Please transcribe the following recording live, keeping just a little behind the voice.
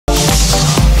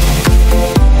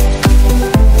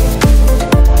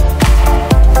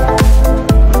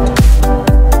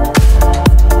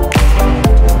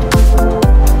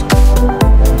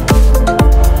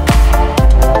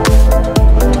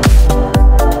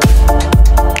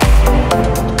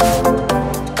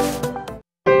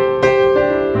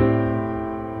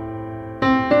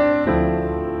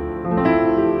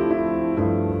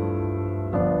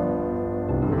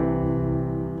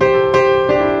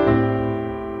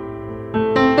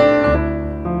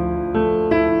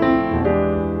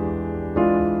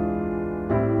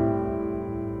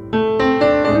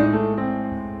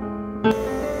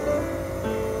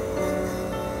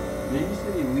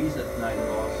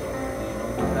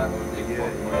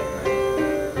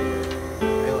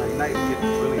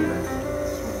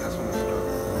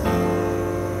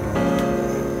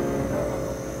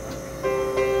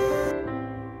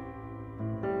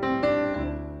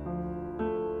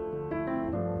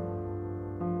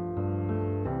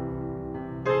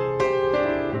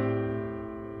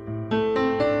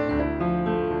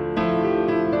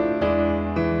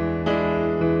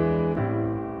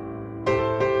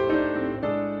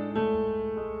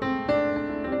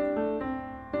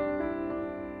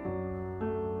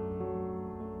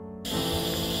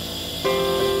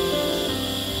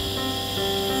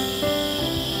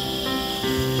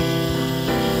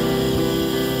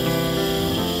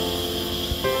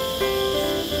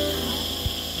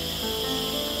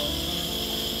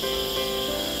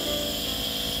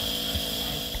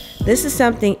This is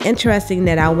something interesting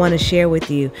that I want to share with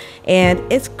you, and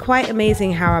it's quite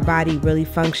amazing how our body really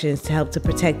functions to help to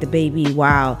protect the baby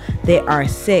while they are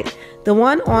sick. The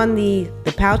one on the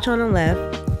pouch on the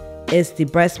left is the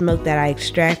breast milk that I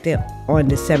extracted on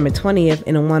December 20th,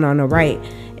 and the one on the right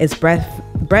is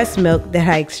breast milk that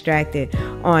I extracted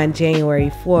on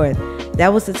January 4th.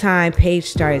 That was the time Paige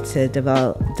started to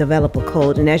develop a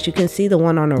cold, and as you can see, the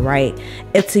one on the right,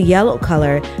 it's a yellow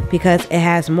color because it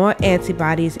has more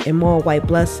antibodies and more white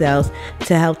blood cells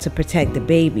to help to protect the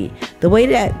baby. The way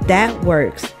that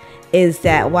works is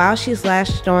that while she's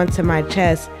latched onto my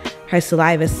chest, her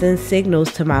saliva sends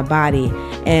signals to my body,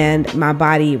 and my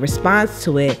body responds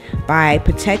to it by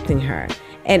protecting her.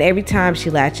 And every time she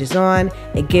latches on,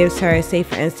 it gives her, say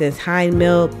for instance, hind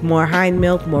milk, more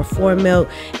fore milk,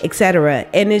 etc.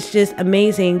 And it's just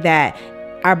amazing that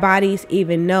our bodies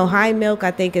even know hind milk, I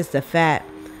think, is the fat.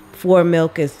 Fore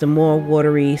milk is the more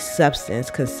watery substance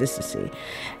consistency.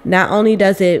 Not only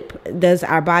does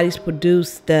our bodies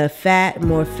produce the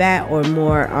more fat or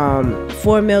more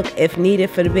fore milk if needed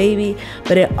for the baby,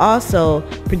 but it also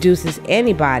produces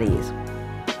antibodies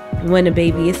when the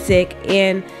baby is sick,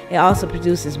 and it also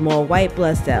produces more white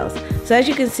blood cells. So as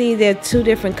you can see, there are two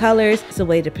different colors. It's a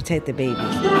way to protect the baby.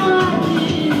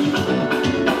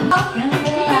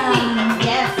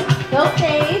 Yes, go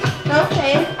Paige, go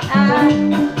Paige.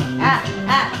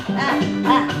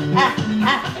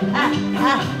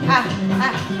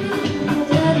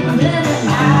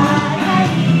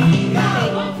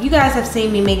 You guys have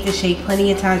seen me make this shake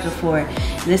plenty of times before.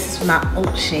 This is my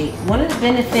oat shake. One of the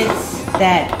benefits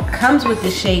that comes with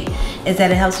this shake is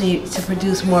that it helps me to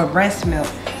produce more breast milk.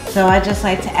 So I just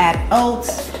like to add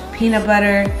oats, peanut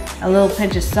butter, a little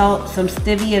pinch of salt, some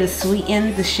stevia to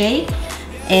sweeten the shake,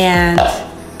 and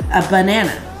a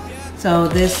banana. So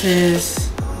this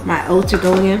is, my oats are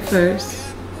going in first.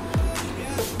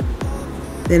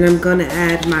 Then I'm gonna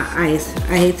add my ice.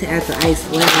 I hate to add the ice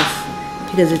last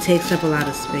because it takes up a lot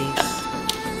of space.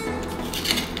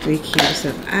 3 cubes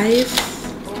of ice.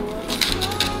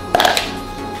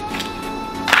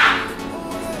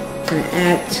 I'm gonna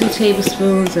add 2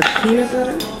 tablespoons of peanut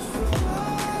butter.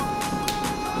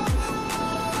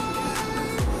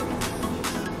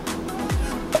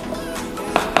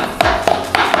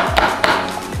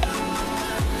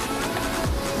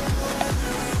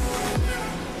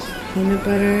 Peanut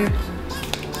butter.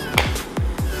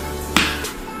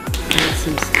 Add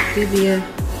some stevia.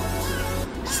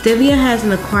 Stevia has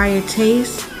an acquired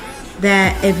taste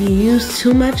that if you use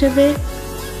too much of it,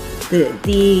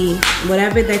 the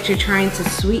whatever that you're trying to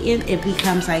sweeten, it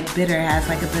becomes like bitter, has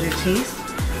like a bitter taste.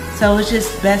 So it's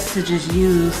just best to just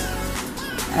use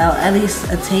at least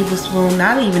a tablespoon,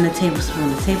 not even a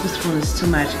tablespoon is too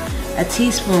much, a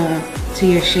teaspoon to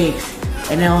your shakes,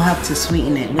 and it'll help to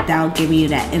sweeten it without giving you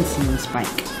that insulin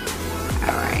spike.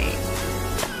 Alright.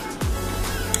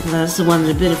 Well, this is one of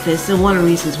the benefits and one of the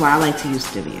reasons why I like to use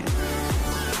stevia.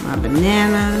 My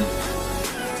banana.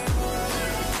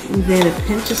 And then a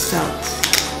pinch of salt.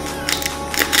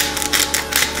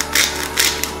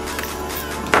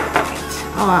 Right.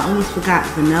 Oh, I almost forgot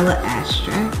vanilla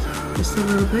extract. Just a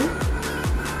little bit.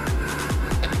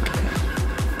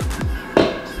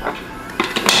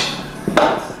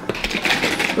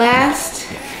 Okay. Last,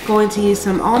 going to use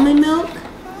some almond milk.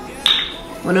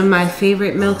 One of my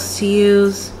favorite milks to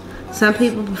use. Some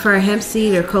people prefer hemp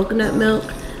seed or coconut milk,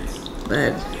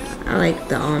 but I like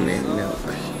the almond milk.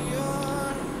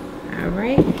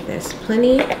 Alright, that's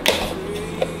plenty.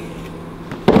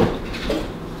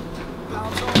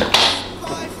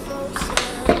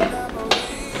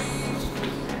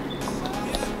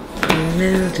 And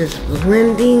then just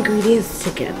blend the ingredients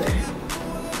together.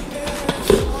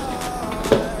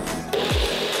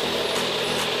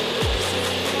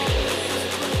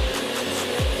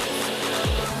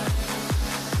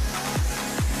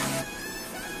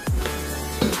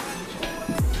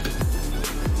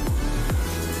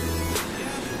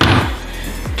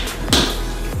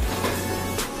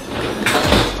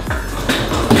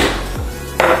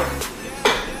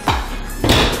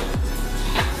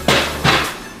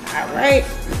 Alright.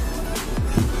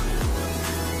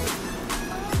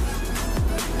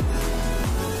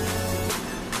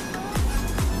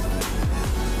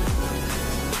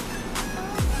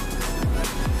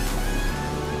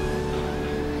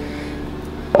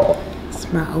 It's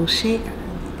my oat shake.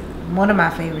 One of my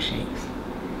favorite shakes.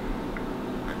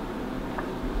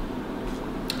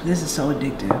 This is so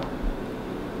addictive.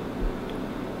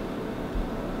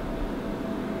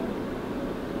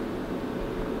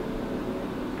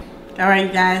 Alright,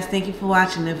 you guys, thank you for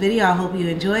watching the video. I hope you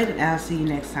enjoyed it. I'll see you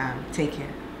next time. Take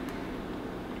care.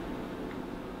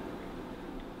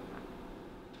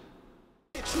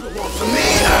 For me,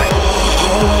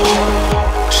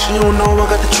 she don't know I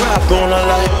got the drop on her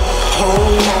like,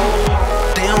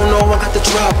 oh, they don't know I got the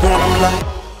drop on them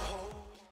like.